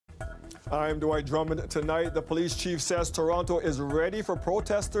I'm Dwight Drummond. Tonight, the police chief says Toronto is ready for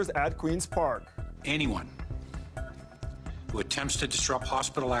protesters at Queen's Park. Anyone who attempts to disrupt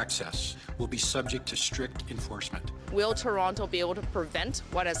hospital access will be subject to strict enforcement. Will Toronto be able to prevent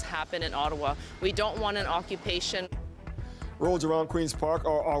what has happened in Ottawa? We don't want an occupation. Roads around Queen's Park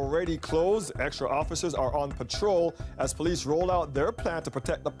are already closed. Extra officers are on patrol as police roll out their plan to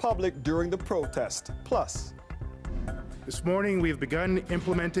protect the public during the protest. Plus, this morning, we have begun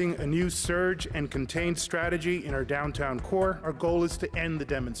implementing a new surge and contain strategy in our downtown core. Our goal is to end the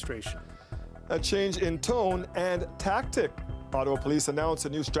demonstration. a change in tone and tactic. Ottawa police announced a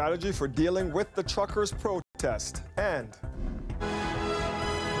new strategy for dealing with the truckers' protest. And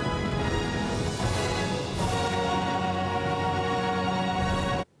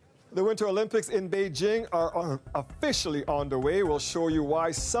the Winter Olympics in Beijing are officially underway. We'll show you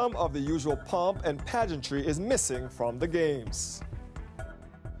why some of the usual pomp and pageantry is missing from the Games.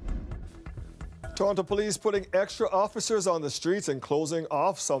 Toronto police putting extra officers on the streets and closing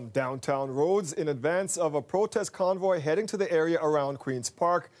off some downtown roads in advance of a protest convoy heading to the area around Queen's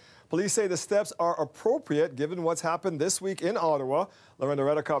Park. Police say the steps are appropriate given what's happened this week in Ottawa. Lorenda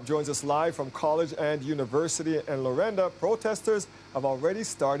Redekop joins us live from college and university. And Lorenda, protesters have already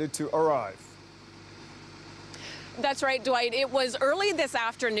started to arrive. That's right, Dwight. It was early this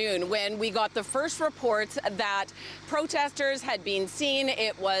afternoon when we got the first reports that protesters had been seen.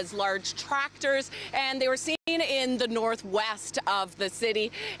 It was large tractors, and they were seen in the northwest of the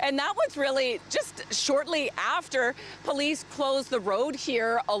city. And that was really just shortly after police closed the road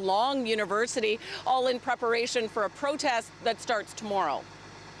here along University, all in preparation for a protest that starts tomorrow.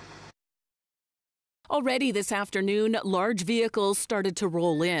 Already this afternoon, large vehicles started to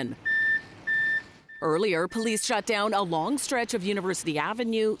roll in. Earlier, police shut down a long stretch of University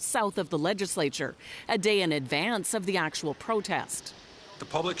Avenue south of the legislature, a day in advance of the actual protest. The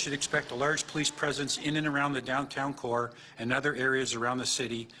public should expect a large police presence in and around the downtown core and other areas around the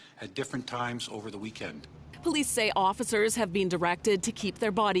city at different times over the weekend. Police say officers have been directed to keep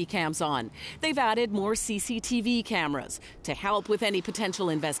their body cams on. They've added more CCTV cameras to help with any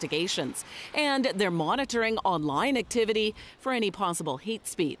potential investigations. And they're monitoring online activity for any possible hate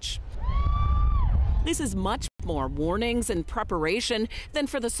speech. This is much more warnings and preparation than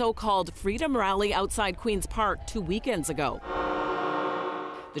for the so-called Freedom Rally outside Queen's Park 2 weekends ago.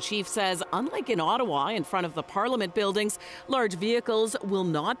 The chief says, unlike in Ottawa, in front of the Parliament buildings, large vehicles will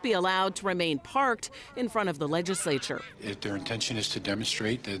not be allowed to remain parked in front of the legislature. If their intention is to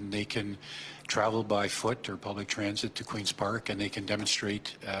demonstrate, then they can travel by foot or public transit to Queen's Park, and they can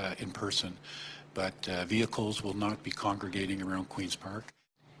demonstrate in person. But vehicles will not be congregating around Queen's Park.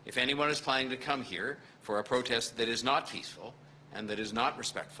 If anyone is planning to come here for a protest that is not peaceful and that is not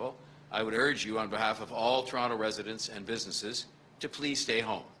respectful, I would urge you on behalf of all Toronto residents and businesses to please stay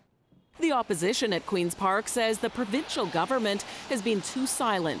home. The opposition at Queen's Park says the provincial government has been too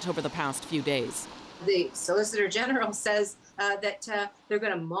silent over the past few days. The Solicitor General says that they're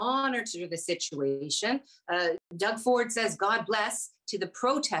going to monitor the situation. Doug Ford says, God bless to the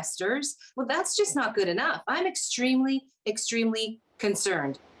protesters. Well, that's just not good enough. I'm extremely, extremely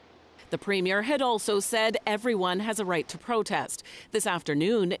concerned. The Premier had also said everyone has a right to protest. This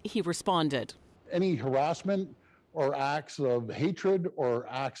afternoon, he responded. Any harassment or acts of hatred or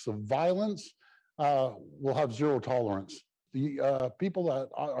acts of violence will have zero tolerance. The people that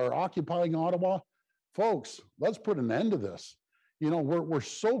are occupying Ottawa, folks, let's put an end to this. You know, we're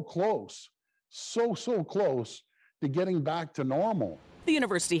so close, so close to getting back to normal. The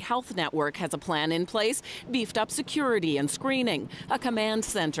University Health Network has a plan in place, beefed up security and screening, a command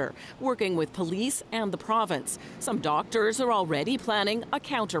center, working with police and the province. Some doctors are already planning a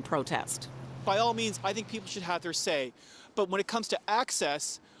counter-protest. By all means, I think people should have their say. But when it comes to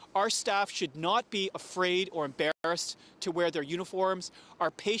access, our staff should not be afraid or embarrassed to wear their uniforms.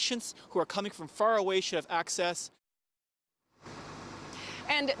 Our patients who are coming from far away should have access.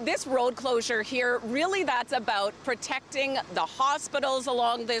 And this road closure here, really that's about protecting the hospitals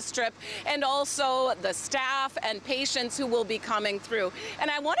along this strip and also the staff and patients who will be coming through.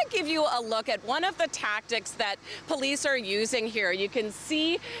 And I want to give you a look at one of the tactics that police are using here. You can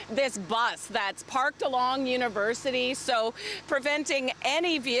see this bus that's parked along University, so preventing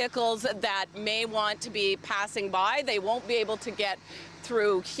any vehicles that may want to be passing by. They won't be able to get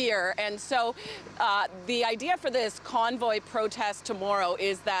through here. And so the idea for this convoy protest tomorrow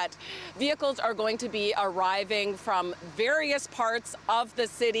is that vehicles are going to be arriving from various parts of the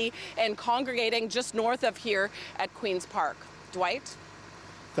city and congregating just north of here at Queen's Park. Dwight?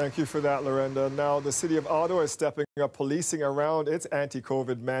 Thank you for that, Lorenda. Now, the City of Ottawa is stepping up policing around its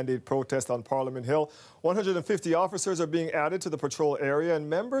anti-COVID mandate protest on Parliament Hill. 150 officers are being added to the patrol area, and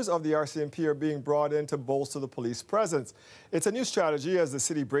members of the RCMP are being brought in to bolster the police presence. It's a new strategy as the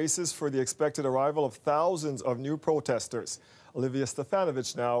city braces for the expected arrival of thousands of new protesters. Olivia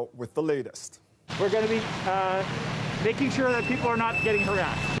Stefanovic now with the latest. We're going to be making sure that people are not getting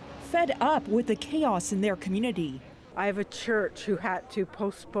harassed. Fed up with the chaos in their community. I have a church who had to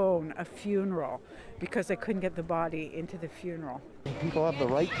postpone a funeral because they couldn't get the body into the funeral. People have the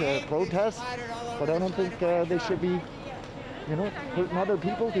right to protest, but I don't think they should be, hurting other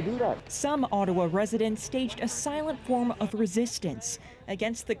people to do that. Some Ottawa residents staged a silent form of resistance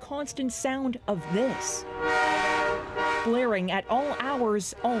against the constant sound of this, blaring at all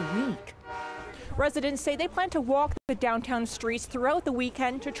hours all week. Residents say they plan to walk the downtown streets throughout the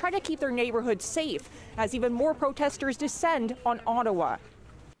weekend to try to keep their neighborhoods safe as even more protesters descend on Ottawa.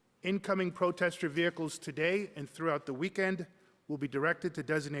 Incoming protester vehicles today and throughout the weekend will be directed to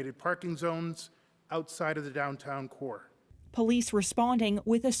designated parking zones outside of the downtown core. Police responding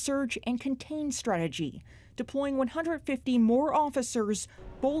with a surge and contain strategy, deploying 150 more officers,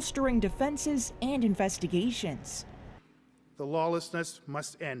 bolstering defenses and investigations. The lawlessness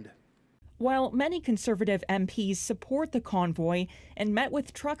must end. While many Conservative MPs support the convoy and met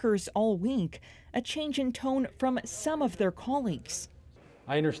with truckers all week, a change in tone from some of their colleagues.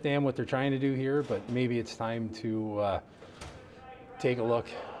 I understand what they're trying to do here, but maybe it's time to take a look.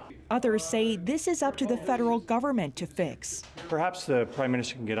 Others say this is up to the federal government to fix. Perhaps the Prime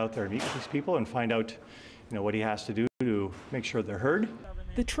Minister can get out there and meet with these people and find out, what he has to do to make sure they're heard.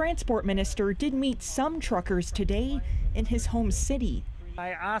 The Transport Minister did meet some truckers today in his home city.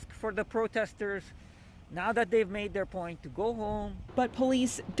 I ask for the protesters, now that they've made their point, to go home. But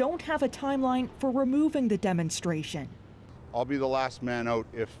police don't have a timeline for removing the demonstration. I'll be the last man out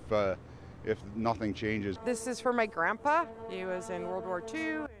if nothing changes. This is for my grandpa. He was in World War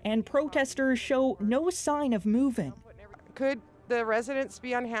II. And protesters show no sign of moving. Could the residents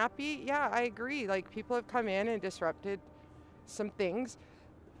be unhappy? Yeah, I agree. People have come in and disrupted some things.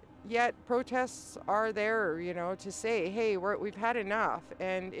 Yet protests are there, to say, hey, we've had enough.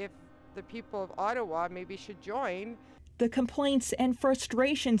 And if the people of Ottawa maybe should join. The complaints and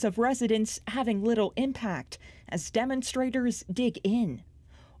frustrations of residents having little impact as demonstrators dig in.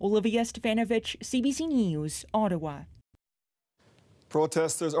 Olivia Stefanovic, CBC News, Ottawa.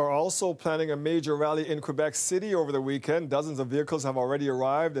 Protesters are also planning a major rally in Quebec City over the weekend. Dozens of vehicles have already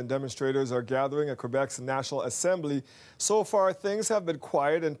arrived and demonstrators are gathering at Quebec's National Assembly. So far, things have been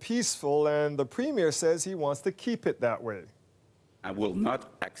quiet and peaceful, and the Premier says he wants to keep it that way. I will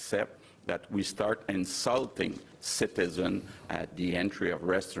not accept that we start insulting citizens at the entry of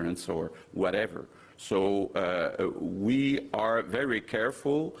restaurants or whatever. So we are very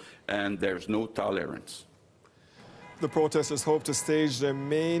careful and there's no tolerance. The protesters hope to stage their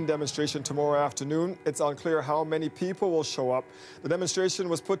main demonstration tomorrow afternoon. It's unclear how many people will show up. The demonstration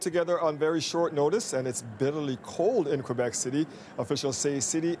was put together on very short notice, and it's bitterly cold in Quebec City. Officials say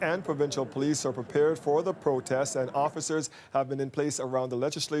city and provincial police are prepared for the protests, and officers have been in place around the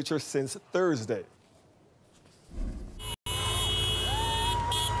legislature since Thursday.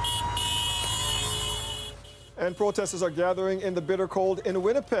 And protesters are gathering in the bitter cold in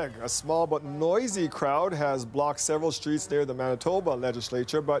Winnipeg. A small but noisy crowd has blocked several streets near the Manitoba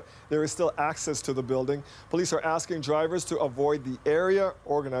legislature, but there is still access to the building. Police are asking drivers to avoid the area.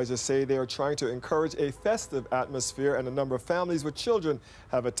 Organizers say they are trying to encourage a festive atmosphere, and a number of families with children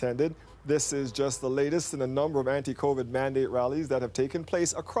have attended. This is just the latest in a number of anti-COVID mandate rallies that have taken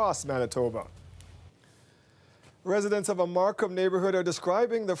place across Manitoba. Residents of a Markham neighborhood are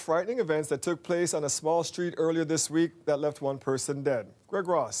describing the frightening events that took place on a small street earlier this week that left one person dead. Greg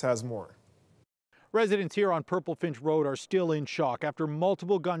Ross has more. Residents here on Purple Finch Road are still in shock after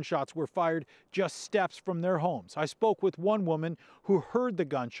multiple gunshots were fired just steps from their homes. I spoke with one woman who heard the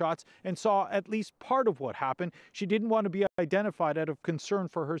gunshots and saw at least part of what happened. She didn't want to be identified out of concern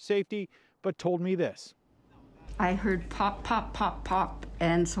for her safety, but told me this. I heard pop, pop, pop, pop,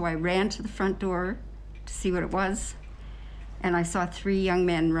 and so I ran to the front door to see what it was, and I saw 3 young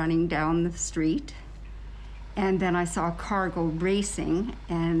men running down the street, and then I saw a car go racing,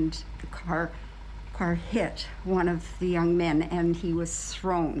 and the car hit one of the young men, and he was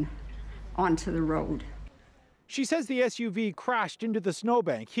thrown onto the road. She says the SUV crashed into the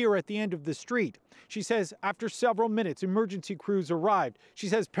snowbank here at the end of the street. She says after several minutes, emergency crews arrived. She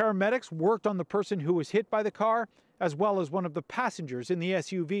says paramedics worked on the person who was hit by the car, as well as one of the passengers in the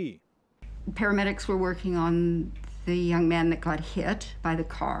SUV. Paramedics were working on the young man that got hit by the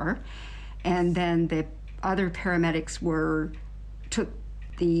car, and then the other paramedics took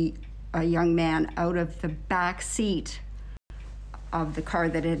a young man out of the back seat of the car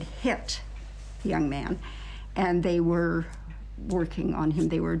that had hit the young man, and they were working on him.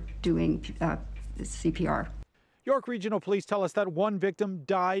 They were doing CPR. York Regional Police tell us that one victim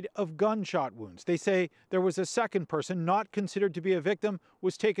died of gunshot wounds. They say there was a second person, not considered to be a victim,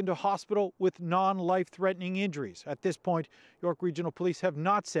 was taken to hospital with non-life-threatening injuries. At this point, York Regional Police have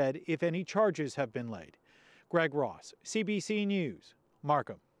not said if any charges have been laid. Greg Ross, CBC News,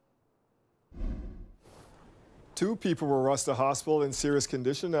 Markham. 2 people were rushed to hospital in serious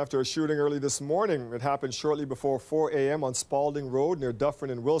condition after a shooting early this morning. It happened shortly before 4 a.m. on Spalding Road near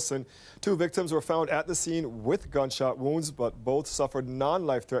Dufferin and Wilson. 2 victims were found at the scene with gunshot wounds, but both suffered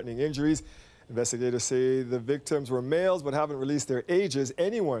non-life-threatening injuries. Investigators say the victims were males but haven't released their ages.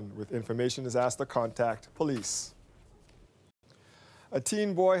 Anyone with information is asked to contact police. A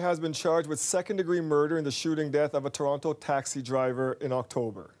teen boy has been charged with second-degree murder in the shooting death of a Toronto taxi driver in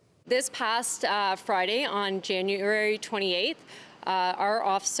October. This past Friday, on January 28th, our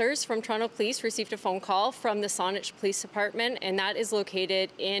officers from Toronto Police received a phone call from the Saanich Police Department, and that is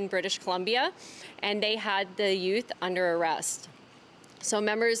located in British Columbia, and they had the youth under arrest. So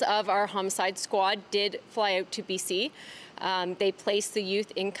members of our homicide squad did fly out to BC. They placed the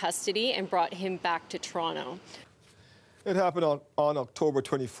youth in custody and brought him back to Toronto. It happened on October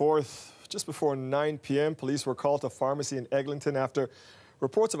 24th. Just before 9 p.m., police were called to a pharmacy in Eglinton after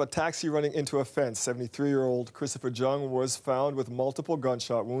reports of a taxi running into a fence. 73-year-old Christopher Jung was found with multiple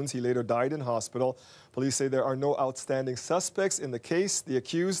gunshot wounds. He later died in hospital. Police say there are no outstanding suspects in the case. The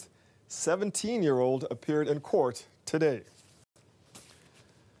accused, 17-year-old, appeared in court today.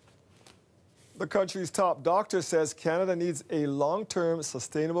 The country's top doctor says Canada needs a long-term,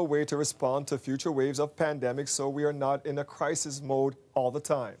 sustainable way to respond to future waves of pandemics so we are not in a crisis mode all the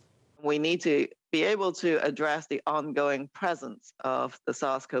time. We need to be able to address the ongoing presence of the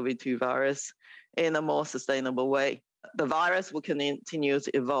SARS-CoV-2 virus in a more sustainable way. The virus will continue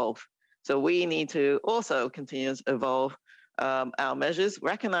to evolve. So we need to also continue to evolve our measures,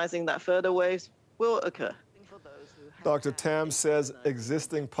 recognizing that further waves will occur. Dr. Tam says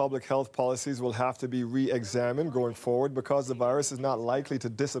existing public health policies will have to be re-examined going forward because the virus is not likely to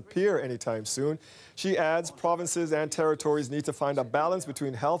disappear anytime soon. She adds provinces and territories need to find a balance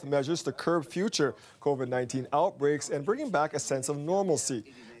between health measures to curb future COVID-19 outbreaks and bringing back a sense of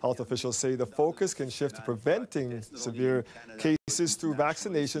normalcy. Health officials say the focus can shift to preventing severe cases through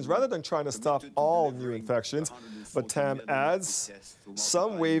vaccinations rather than trying to stop all new infections. But Tam adds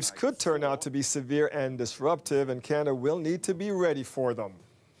some waves could turn out to be severe and disruptive, and Canada will need to be ready for them.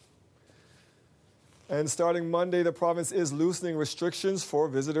 And starting Monday, the province is loosening restrictions for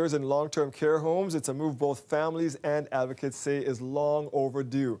visitors in long-term care homes. It's a move both families and advocates say is long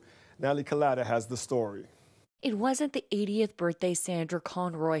overdue. Natalie Kalata has the story. It wasn't the 80th birthday Sandra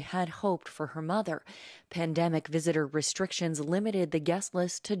Conroy had hoped for her mother. Pandemic visitor restrictions limited the guest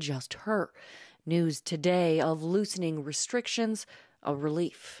list to just her. News today of loosening restrictions, a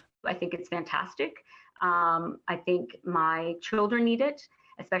relief. I think it's fantastic. I think my children need it,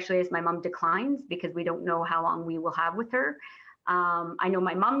 especially as my mom declines, because we don't know how long we will have with her. I know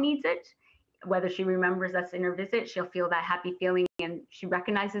my mom needs it. Whether she remembers us in her visit, she'll feel that happy feeling and she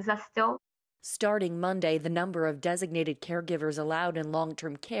recognizes us still. Starting Monday, the number of designated caregivers allowed in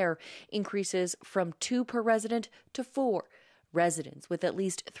long-term care increases from 2 per resident to 4. Residents with at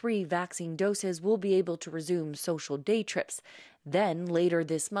least 3 vaccine doses will be able to resume social day trips. Then, later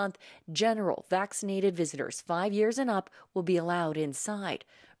this month, general vaccinated visitors 5 years and up will be allowed inside.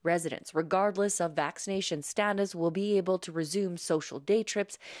 Residents, regardless of vaccination status, will be able to resume social day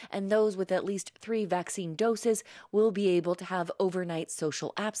trips, and those with at least 3 vaccine doses will be able to have overnight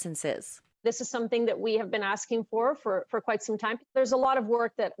social absences. This is something that we have been asking for quite some time. There's a lot of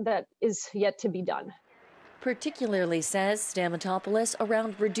work that is yet to be done. Particularly, says Stamatopoulos,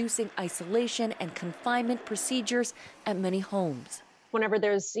 around reducing isolation and confinement procedures at many homes. Whenever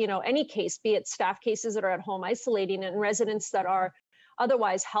there's, any case, be it staff cases that are at home isolating and residents that are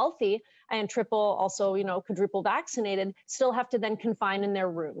otherwise healthy and quadruple vaccinated still have to then confine in their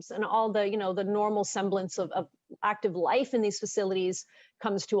rooms, and all the, the normal semblance of active life in these facilities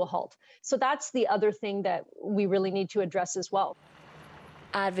comes to a halt. So that's the other thing that we really need to address as well.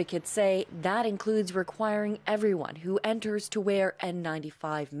 Advocates say that includes requiring everyone who enters to wear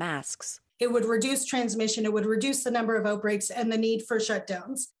N95 masks. It would reduce transmission, it would reduce the number of outbreaks and the need for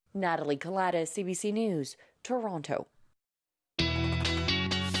shutdowns. Natalie Kalata, CBC News, Toronto.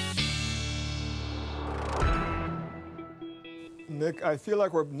 Nick, I feel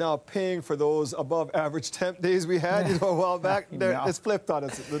like we're now paying for those above average temp days we had a while back. It's flipped on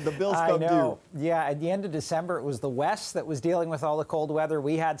us. The bills come due. Yeah, at the end of December, it was the West that was dealing with all the cold weather.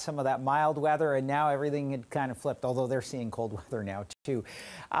 We had some of that mild weather, and now everything had kind of flipped, although they're seeing cold weather now, too.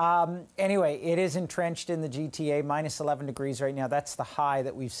 Anyway, it is entrenched in the GTA, minus 11 degrees right now. That's the high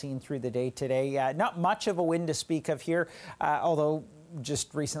that we've seen through the day today. Not much of a wind to speak of here, although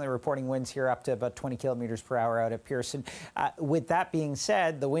just recently reporting winds here up to about 20 kilometers per hour out at Pearson. With that being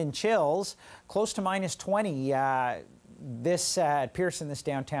said, the wind chills close to minus 20. This at Pearson, this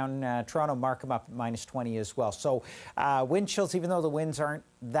downtown Toronto, mark them up at minus 20 as well. So wind chills, even though the winds aren't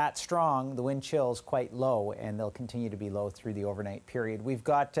that strong, the wind chills quite low, and they'll continue to be low through the overnight period. We've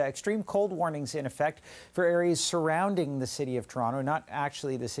got extreme cold warnings in effect for areas surrounding the city of Toronto, not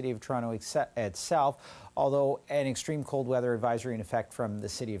actually the city of Toronto itself, although an extreme cold weather advisory in effect from the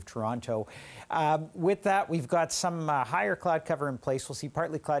city of Toronto. With that, we've got some higher cloud cover in place. We'll see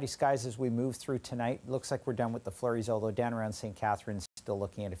partly cloudy skies as we move through tonight. Looks like we're done with the flurries, although down around St. Catharines, still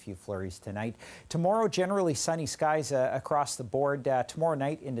looking at a few flurries tonight. Tomorrow, generally sunny skies across the board. Tomorrow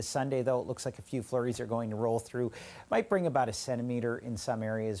night into Sunday, though, it looks like a few flurries are going to roll through. Might bring about a centimeter in some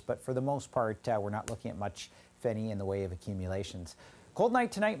areas, but for the most part, we're not looking at much, if any, in the way of accumulations. Cold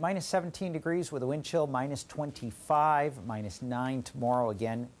night tonight, minus 17 degrees with a wind chill, minus 25, minus 9 tomorrow,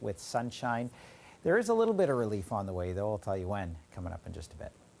 again with sunshine. There is a little bit of relief on the way, though. I'll tell you when, coming up in just a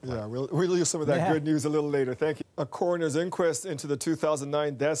bit. Yeah, we'll use some of that good news a little later. Thank you. A coroner's inquest into the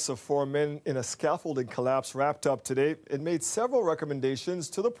 2009 deaths of 4 men in a scaffolding collapse wrapped up today. It made several recommendations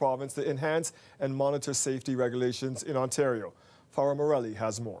to the province to enhance and monitor safety regulations in Ontario. Farah Morelli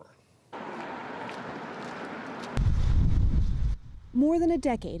has more. More than a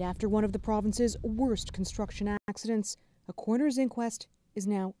decade after one of the province's worst construction accidents, a coroner's inquest is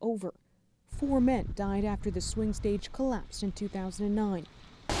now over. 4 men died after the swing stage collapsed in 2009.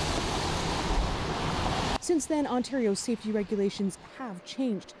 Since then, Ontario's safety regulations have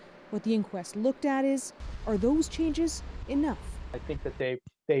changed. What the inquest looked at is, are those changes enough? I think that they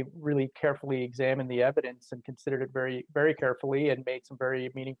really carefully examined the evidence and considered it very, very carefully and made some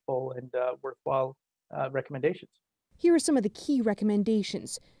very meaningful and worthwhile recommendations. Here are some of the key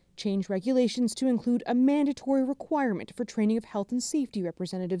recommendations. Change regulations to include a mandatory requirement for training of health and safety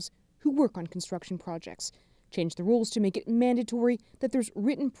representatives who work on construction projects. Change the rules to make it mandatory that there's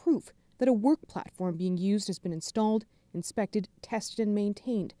written proof that a work platform being used has been installed, inspected, tested, and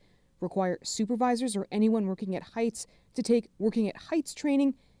maintained. Require supervisors or anyone working at heights to take working at heights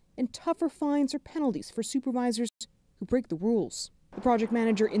training, and tougher fines or penalties for supervisors who break the rules. The project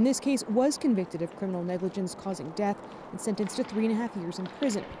manager in this case was convicted of criminal negligence causing death and sentenced to 3.5 years in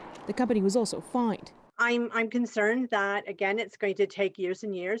prison. The company was also fined. I'm concerned that, again, it's going to take years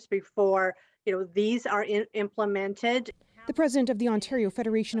and years before these are implemented. The president of the Ontario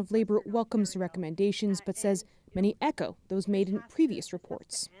Federation of Labour welcomes the recommendations, but says many echo those made in previous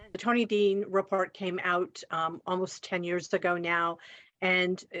reports. The Tony Dean report came out almost 10 years ago now,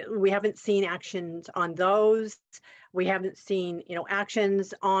 and we haven't seen actions on those. We haven't seen,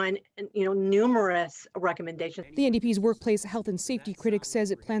 actions on, numerous recommendations. The NDP's workplace health and safety critic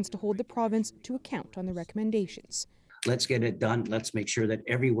says it plans to hold the province to account on the recommendations. Let's get it done. Let's make sure that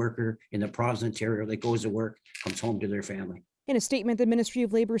every worker in the province of Ontario that goes to work comes home to their family. In a statement, the Ministry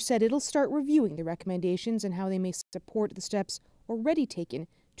of Labour said it'll start reviewing the recommendations and how they may support the steps already taken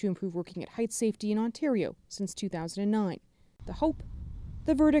to improve working at height safety in Ontario since 2009. The hope?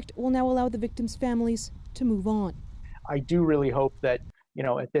 The verdict will now allow the victims' families to move on. I do really hope that,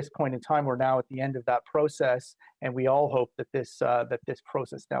 at this point in time, we're now at the end of that process, and we all hope that this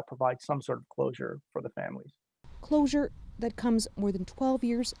process now provides some sort of closure for the families. Closure that comes more than 12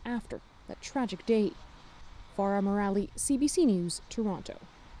 years after that tragic day. Farah Morelli, CBC News, Toronto.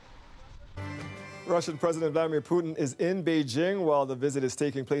 Russian President Vladimir Putin is in Beijing while the visit is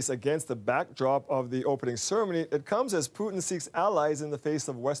taking place against the backdrop of the opening ceremony. It comes as Putin seeks allies in the face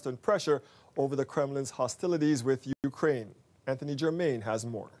of Western pressure over the Kremlin's hostilities with Ukraine. Anthony Germain has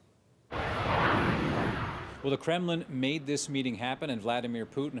more. Well, the Kremlin made this meeting happen, and Vladimir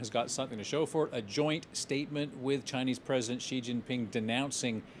Putin has got something to show for it, a joint statement with Chinese President Xi Jinping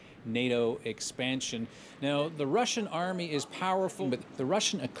denouncing NATO expansion. Now, the Russian army is powerful, but the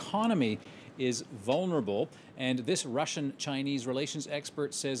Russian economy is vulnerable, and this Russian-Chinese relations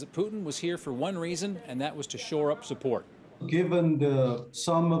expert says that Putin was here for one reason, and that was to shore up support. Given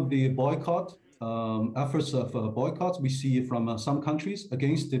some of the boycott, efforts of boycotts we see from some countries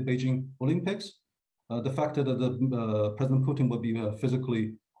against the Beijing Olympics, the fact that President Putin will be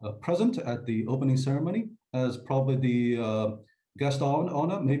physically present at the opening ceremony as probably the guest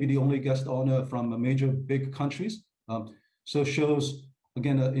honor, maybe the only guest honor from major big countries. So it shows,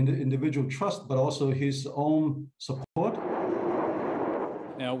 again, individual trust, but also his own support.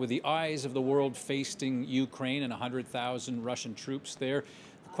 Now, with the eyes of the world facing Ukraine and 100,000 Russian troops there,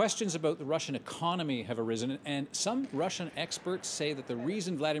 questions about the Russian economy have arisen, and some Russian experts say that the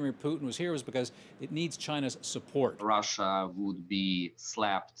reason Vladimir Putin was here was because it needs China's support. Russia would be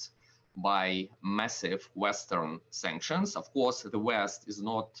slapped by massive Western sanctions. Of course, the West is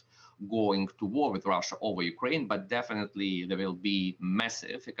not going to war with Russia over Ukraine, but definitely there will be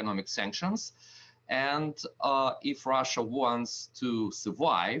massive economic sanctions. And if Russia wants to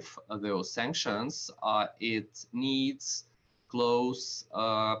survive those sanctions, it needs close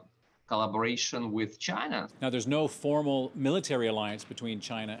collaboration with China. Now, there's no formal military alliance between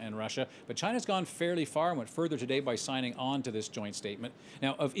China and Russia, but China's gone fairly far and went further today by signing on to this joint statement.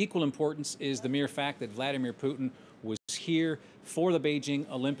 Now, of equal importance is the mere fact that Vladimir Putin was here for the Beijing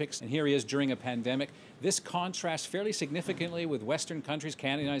Olympics, and here he is during a pandemic. This contrasts fairly significantly with Western countries.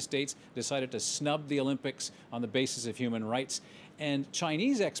 Canada and the United States decided to snub the Olympics on the basis of human rights. And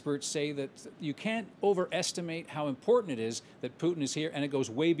Chinese experts say that you can't overestimate how important it is that Putin is here, and it goes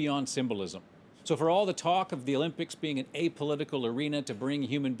way beyond symbolism. So for all the talk of the Olympics being an apolitical arena to bring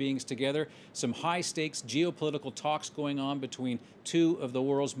human beings together, some high-stakes geopolitical talks going on between two of the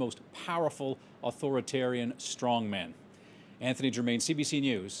world's most powerful authoritarian strongmen. Anthony Germain, CBC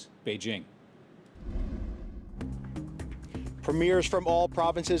News, Beijing. Premiers from all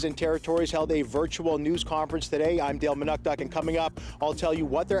provinces and territories held a virtual news conference today. I'm Dale Manukduk, and coming up, I'll tell you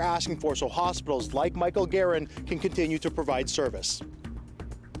what they're asking for so hospitals like Michael Garron can continue to provide service.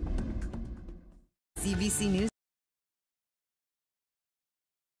 CBC News.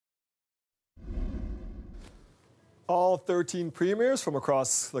 All 13 premiers from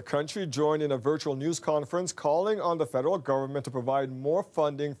across the country joined in a virtual news conference calling on the federal government to provide more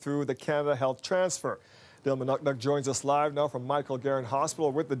funding through the Canada Health Transfer. Dale Manukduk joins us live now from Michael Garron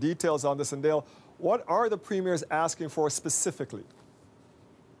Hospital with the details on this. And Dale, what are the premiers asking for specifically?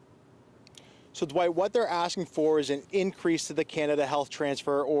 So, Dwight, what they're asking for is an increase to the Canada Health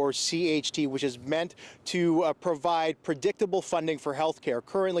Transfer, or CHT, which is meant to provide predictable funding for healthcare.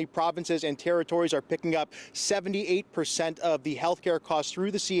 Currently, provinces and territories are picking up 78% of the healthcare costs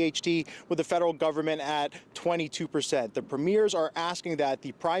through the CHT, with the federal government at 22%. The premiers are asking that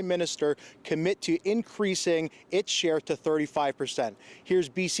the Prime Minister commit to increasing its share to 35%. Here's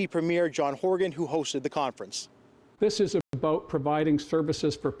BC Premier John Horgan, who hosted the conference. This is about providing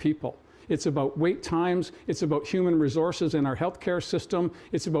services for people. It's about wait times. It's about human resources in our healthcare system.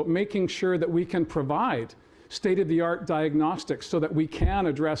 It's about making sure that we can provide state-of-the-art diagnostics so that we can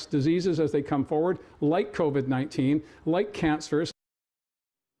address diseases as they come forward, like COVID-19, like cancers.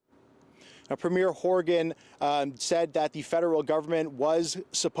 Now, Premier Horgan said that the federal government was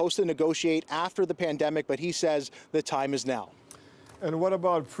supposed to negotiate after the pandemic, but he says the time is now. And what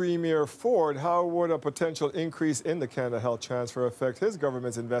about Premier Ford? How would a potential increase in the Canada Health Transfer affect his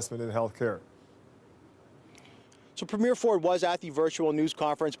government's investment in health care? So Premier Ford was at the virtual news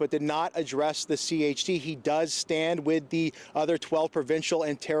conference but did not address the CHT. He does stand with the other 12 provincial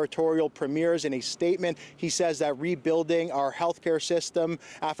and territorial premiers. In a statement, he says that rebuilding our healthcare system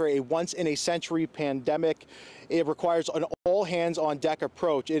after a once-in-a-century pandemic, it requires an all-hands-on-deck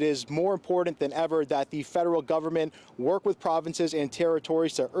approach. It is more important than ever that the federal government work with provinces and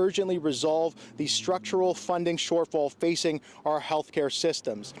territories to urgently resolve the structural funding shortfall facing our healthcare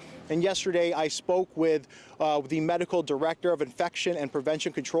systems. And yesterday, I spoke with the medical director of infection and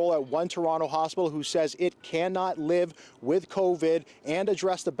prevention control at One Toronto Hospital, who says it cannot live with COVID and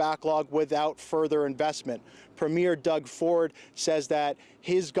address the backlog without further investment. Premier Doug Ford says that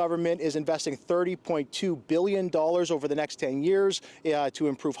his government is investing $30.2 billion over the next 10 years to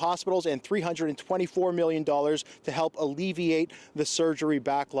improve hospitals and $324 million to help alleviate the surgery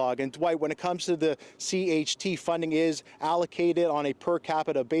backlog. And Dwight, when it comes to the CHT, funding is allocated on a per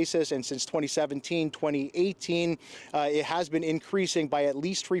capita basis, and since 2017-2018, it has been increasing by at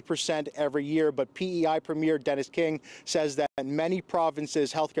least 3% every year. But PEI Premier Dennis King says that many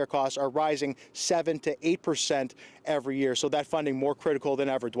provinces' healthcare costs are rising 7 to 8% every year. So that funding more critical than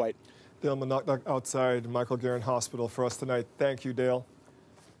ever, Dwight. Dale Manukduk outside Michael Garron Hospital for us tonight. Thank you, Dale.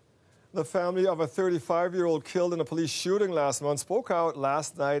 The family of a 35-year-old killed in a police shooting last month spoke out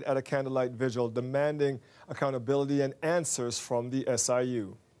last night at a candlelight vigil, demanding accountability and answers from the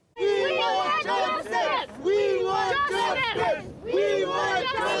SIU. We want justice! We want justice! We want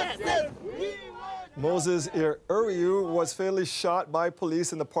justice! Moses Uriu was fatally shot by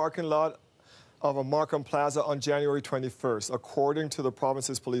police in the parking lot of a Markham Plaza on January 21st. According to the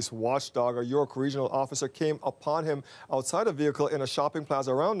province's police watchdog, a York regional officer came upon him outside a vehicle in a shopping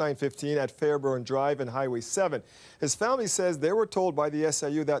plaza around 9:15 at Fairburn Drive and Highway 7. His family says they were told by the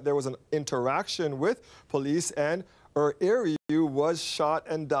SIU that there was an interaction with police and Eriu was shot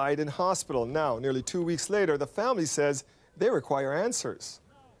and died in hospital. Now, nearly 2 weeks later, the family says they require answers.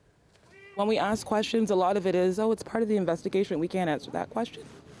 When we ask questions, a lot of it is, oh, it's part of the investigation. We can't answer that question.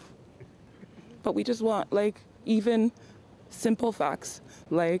 But we just want, like, even simple facts,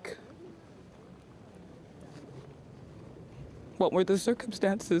 like, what were the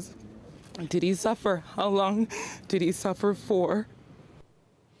circumstances? Did he suffer? How long did he suffer for?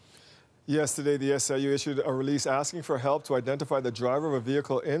 Yesterday, the SIU issued a release asking for help to identify the driver of a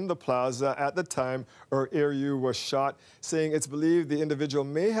vehicle in the plaza at the time Eriu was shot, saying it's believed the individual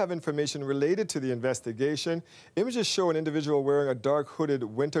may have information related to the investigation. Images show an individual wearing a dark hooded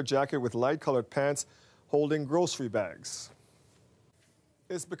winter jacket with light-colored pants holding grocery bags.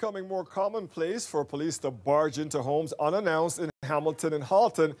 It's becoming more commonplace for police to barge into homes unannounced in Hamilton and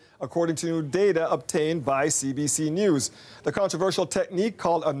Halton, according to new data obtained by CBC News. The controversial technique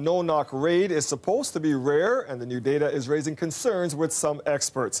called a no-knock raid is supposed to be rare, and the new data is raising concerns with some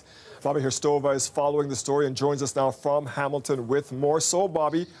experts. Bobby Hristova is following the story and joins us now from Hamilton with more. So,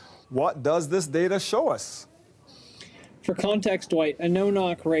 Bobby, what does this data show us? For context, Dwight, a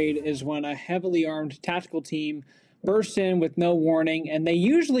no-knock raid is when a heavily armed tactical team burst in with no warning, and they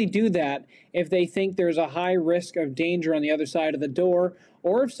usually do that if they think there's a high risk of danger on the other side of the door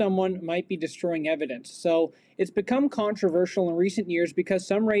or if someone might be destroying evidence. So it's become controversial in recent years because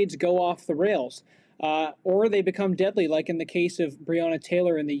some raids go off the rails or they become deadly, like in the case of Breonna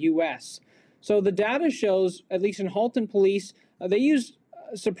Taylor in the U.S. So the data shows, at least in Halton Police, they used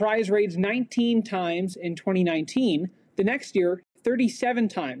surprise raids 19 times in 2019. The next year, 37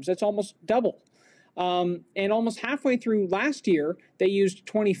 times. That's almost double. And almost halfway through last year, they used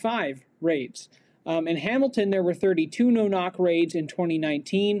 25 raids. In Hamilton, there were 32 no-knock raids in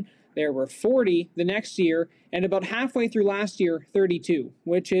 2019. There were 40 the next year, and about halfway through last year, 32,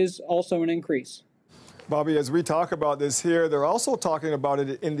 which is also an increase. Bobby, as we talk about this here, they're also talking about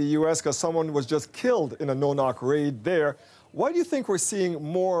it in the U.S. because someone was just killed in a no-knock raid there. Why do you think we're seeing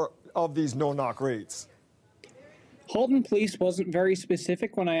more of these no-knock raids? Halton Police wasn't very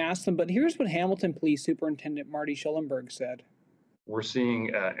specific when I asked them, but here's what Hamilton Police Superintendent Marty Schillenberg said. We're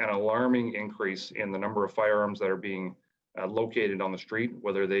seeing an alarming increase in the number of firearms that are being located on the street,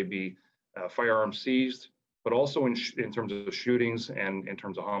 whether they be firearms seized, but also in terms of shootings and in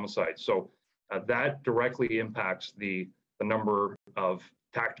terms of homicides. So that directly impacts the number of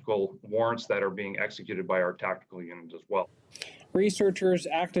tactical warrants that are being executed by our tactical units as well. Researchers,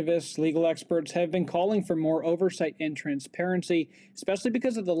 activists, legal experts have been calling for more oversight and transparency, especially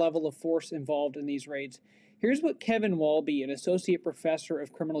because of the level of force involved in these raids. Here's what Kevin Walby, an associate professor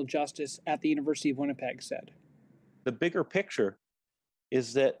of criminal justice at the University of Winnipeg, said. The bigger picture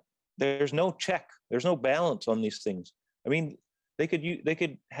is that there's no check, there's no balance on these things. I mean, they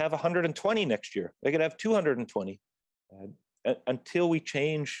could have 120 next year. They could have 220 until we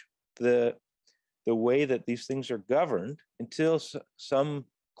change the way that these things are governed, until some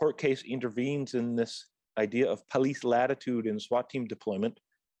court case intervenes in this idea of police latitude in SWAT team deployment.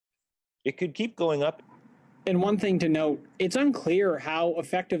 It could keep going up. And one thing to note, it's unclear how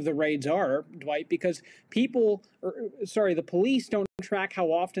effective the raids are, Dwight, because the police don't track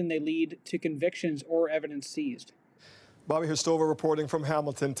how often they lead to convictions or evidence seized. Bobby Hristova reporting from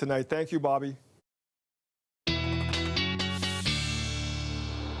Hamilton tonight. Thank you, Bobby.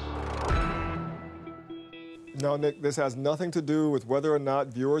 Now, Nick, this has nothing to do with whether or not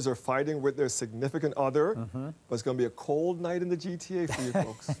viewers are fighting with their significant other, but it's going to be a cold night in the GTA for you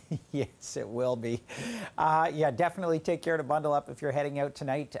folks. Yes, it will be. Yeah, definitely take care to bundle up if you're heading out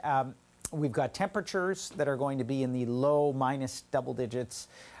tonight. We've got temperatures that are going to be in the low minus double digits,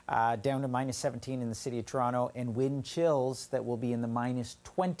 down to minus 17 in the city of Toronto, and wind chills that will be in the minus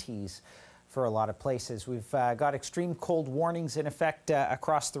 20s for a lot of places. We've got extreme cold warnings in effect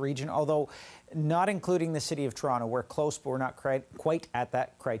across the region, although not including the city of Toronto. We're close, but we're not quite at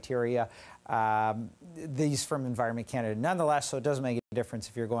that criteria. These from Environment Canada. Nonetheless, so it does make a difference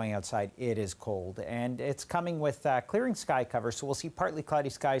if you're going outside. It is cold, and it's coming with clearing sky cover, so we'll see partly cloudy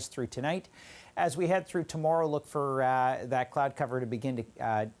skies through tonight. As we head through tomorrow, look for that cloud cover to begin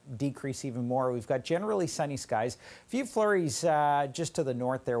to decrease even more. We've got generally sunny skies. A few flurries just to the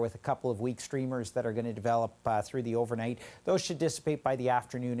north there with a couple of weak streamers that are going to develop through the overnight. Those should dissipate by the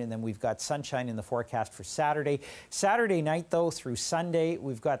afternoon, and then we've got sunshine in the forecast for Saturday. Saturday night, though, through Sunday,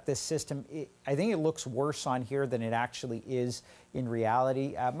 we've got this system. I think it looks worse on here than it actually is in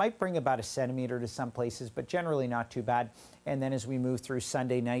reality. Might bring about a centimeter to some places, but generally not too bad. And then as we move through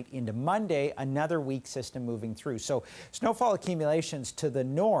Sunday night into Monday, another weak system moving through. So snowfall accumulations to the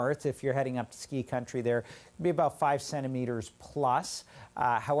north, if you're heading up to ski country there, be about 5 centimeters plus.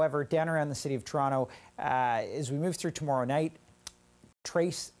 However, down around the city of Toronto, as we move through tomorrow night,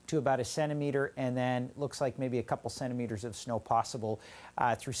 trace to about 1 centimeter, and then looks like maybe a couple centimeters of snow possible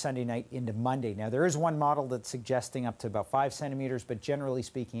through Sunday night into Monday. Now, there is one model that's suggesting up to about 5 centimeters, but generally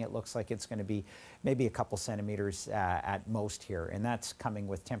speaking, it looks like it's going to be maybe a couple centimeters at most here, and that's coming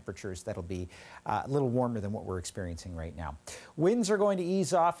with temperatures that'll be a little warmer than what we're experiencing right now. Winds are going to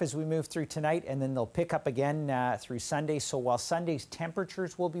ease off as we move through tonight, and then they'll pick up again through Sunday. So while Sunday's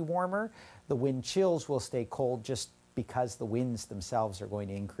temperatures will be warmer, the wind chills will stay cold, just because the winds themselves are going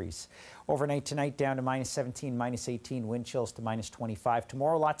to increase. Overnight tonight down to -17, -18, wind chills to -25.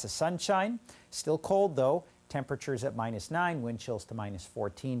 Tomorrow lots of sunshine, still cold though. Temperatures at -9, wind chills to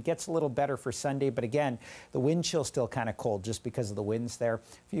 -14. Gets a little better for Sunday, but again, the wind chill still kind of cold just because of the winds there.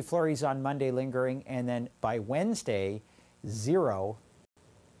 A few flurries on Monday lingering, and then by Wednesday, 0,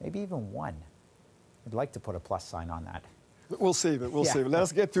 maybe even 1. I'd like to put a plus sign on that. We'll save it. We'll save it. Let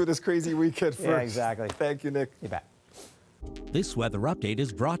us get through this crazy weekend first. Yeah, exactly. Thank you, Nick. You bet. This weather update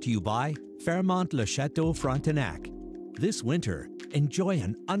is brought to you by Fairmont Le Chateau Frontenac. This winter, enjoy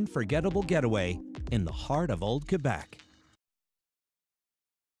an unforgettable getaway in the heart of Old Quebec.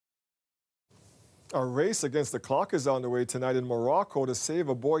 A race against the clock is on the way tonight in Morocco to save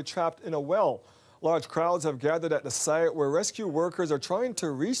a boy trapped in a well. Large crowds have gathered at the site where rescue workers are trying to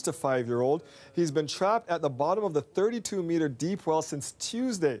reach the 5-year-old. He's been trapped at the bottom of the 32-meter deep well since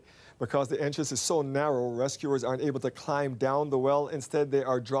Tuesday. Because the entrance is so narrow, rescuers aren't able to climb down the well. Instead, they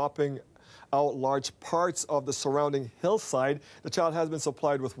are dropping out large parts of the surrounding hillside. The child has been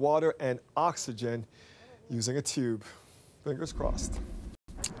supplied with water and oxygen using a tube. Fingers crossed.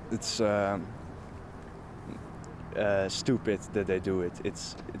 It's stupid that they do it.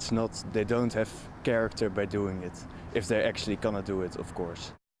 It's not, they don't have character by doing it. If they're actually gonna do it, of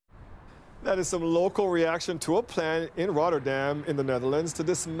course. That is some local reaction to a plan in Rotterdam in the Netherlands to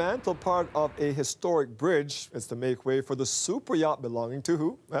dismantle part of a historic bridge. It's to make way for the super yacht belonging to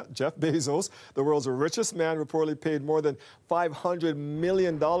who? Jeff Bezos, the world's richest man, reportedly paid more than $500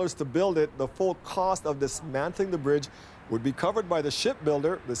 million to build it. The full cost of dismantling the bridge would be covered by the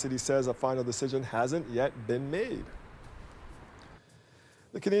shipbuilder. The city says a final decision hasn't yet been made.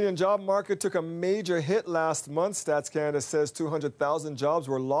 The Canadian job market took a major hit last month. Stats Canada says 200,000 jobs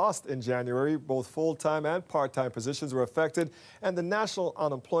were lost in January. Both full-time and part-time positions were affected, and the national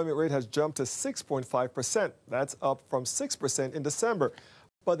unemployment rate has jumped to 6.5%. That's up from 6% in December.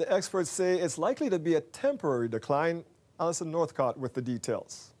 But the experts say it's likely to be a temporary decline. Alison Northcott with the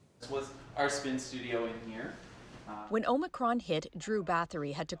details. This was our spin studio in here. When Omicron hit, Drew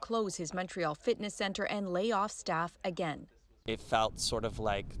Bathory had to close his Montreal fitness center and lay off staff again. It felt sort of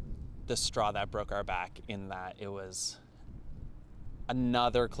like the straw that broke our back, in that it was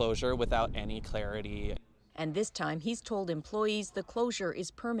another closure without any clarity. And this time he's told employees the closure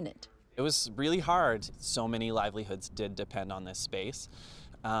is permanent. It was really hard. So many livelihoods did depend on this space.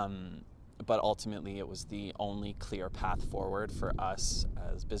 But ultimately it was the only clear path forward for us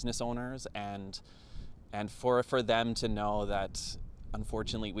as business owners, and for them to know that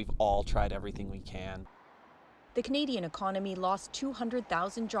unfortunately we've all tried everything we can. The Canadian economy lost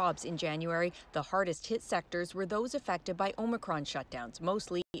 200,000 jobs in January. The hardest hit sectors were those affected by Omicron shutdowns,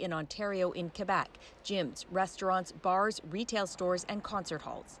 mostly in Ontario and Quebec. Gyms, restaurants, bars, retail stores, and concert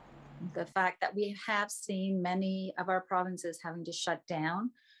halls. The fact that we have seen many of our provinces having to shut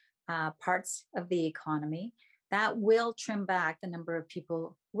down parts of the economy, that will trim back the number of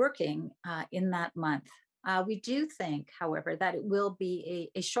people working in that month. We do think, however, that it will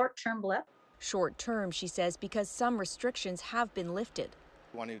be a short-term blip. Short term, she says, because some restrictions have been lifted.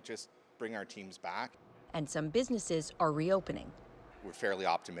 We want to just bring our teams back. And some businesses are reopening. We're fairly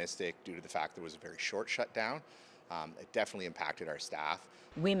optimistic due to the fact there was a very short shutdown. It definitely impacted our staff.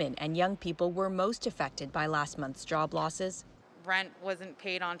 Women and young people were most affected by last month's job losses. Rent wasn't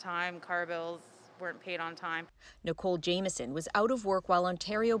paid on time, car bills weren't paid on time. Nicole Jamieson was out of work while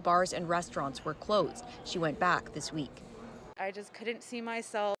Ontario bars and restaurants were closed. She went back this week. I just couldn't see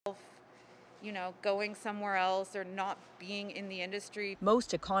myself, going somewhere else or not being in the industry.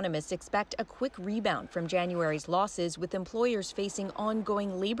 Most economists expect a quick rebound from January's losses, with employers facing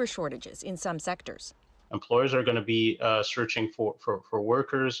ongoing labor shortages in some sectors. Employers are going to be searching for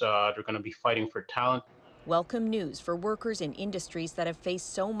workers. They're going to be fighting for talent. Welcome news for workers in industries that have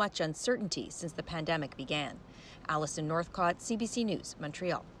faced so much uncertainty since the pandemic began. Alison Northcott, CBC News,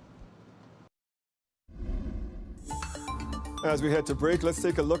 Montreal. As we head to break, let's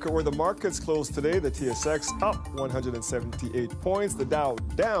take a look at where the markets closed today. The TSX up 178 points, the Dow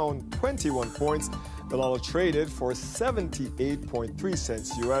down 21 points. The dollar traded for 78.3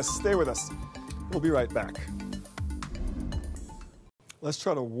 cents US. Stay with us. We'll be right back. Let's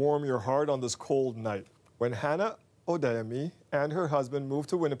try to warm your heart on this cold night. When Hannah Odayami and her husband moved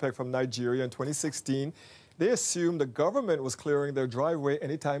to Winnipeg from Nigeria in 2016, they assumed the government was clearing their driveway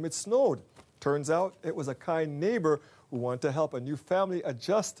anytime it snowed. Turns out it was a kind neighbor who wanted to help a new family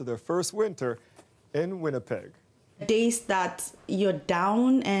adjust to their first winter in Winnipeg. Days that you're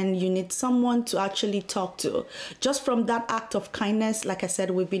down and you need someone to actually talk to. Just from that act of kindness, like I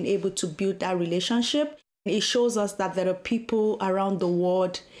said, we've been able to build that relationship. It shows us that there are people around the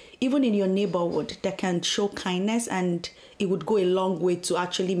world, even in your neighborhood, that can show kindness, and it would go a long way to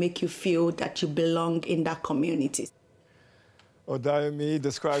actually make you feel that you belong in that community. Odayami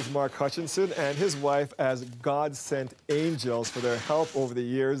describes Mark Hutchinson and his wife as God-sent angels for their help over the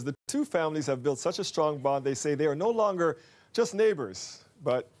years. The two families have built such a strong bond, they say they are no longer just neighbors,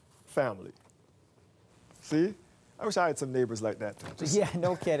 but family. See? I wish I had some neighbors like that. Yeah,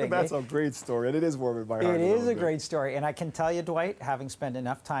 no kidding. That's a great story, and it is warming my heart. It is a great story, and I can tell you, Dwight, having spent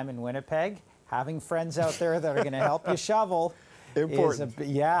enough time in Winnipeg, having friends out there that are going to help you shovel, important.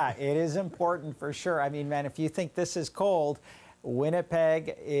 Yeah, it is important for sure. I mean, man, if you think this is cold,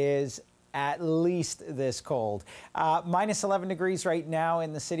 Winnipeg is at least this cold. Minus 11 degrees right now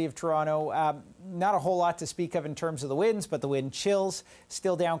in the city of Toronto. Not a whole lot to speak of in terms of the winds, but the wind chills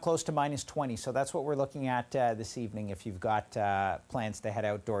still down close to minus 20. So that's what we're looking at this evening if you've got plans to head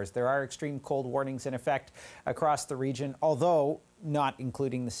outdoors. There are extreme cold warnings in effect across the region, although not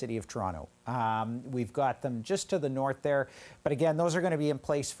including the city of Toronto. We've got them just to the north there. But again, those are going to be in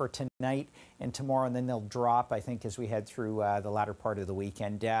place for tonight and tomorrow, and then they'll drop, I think, as we head through the latter part of the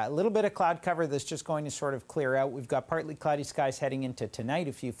weekend. A little bit of cloud cover that's just going to sort of clear out. We've got partly cloudy skies heading into tonight,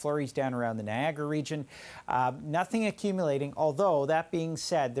 a few flurries down around the Niagara region. Nothing accumulating, although that being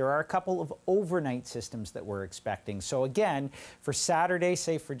said, there are a couple of overnight systems that we're expecting. So again, for Saturday,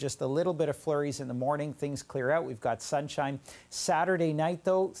 say for just a little bit of flurries in the morning, things clear out. We've got sunshine. Saturday night,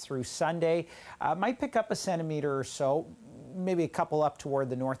 though, through Sunday, might pick up a centimeter or so, maybe a couple up toward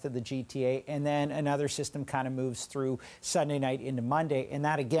the north of the GTA, and then another system kind of moves through Sunday night into Monday, and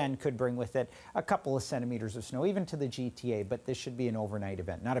that again could bring with it a couple of centimeters of snow, even to the GTA, but this should be an overnight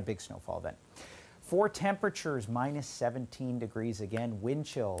event, not a big snowfall event. For temperatures, minus 17 degrees again, wind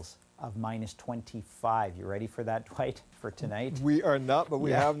chills of minus 25. You ready for that, Dwight, for tonight? We are not, but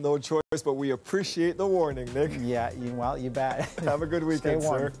we have no choice, but we appreciate the warning, Nick. Yeah, well, you bet. Have a good weekend, Stay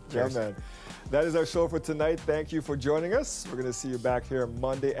warm. sir. Cheers. Yeah, man. That is our show for tonight. Thank you for joining us. We're going to see you back here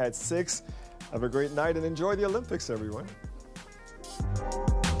Monday at 6. Have a great night and enjoy the Olympics, everyone.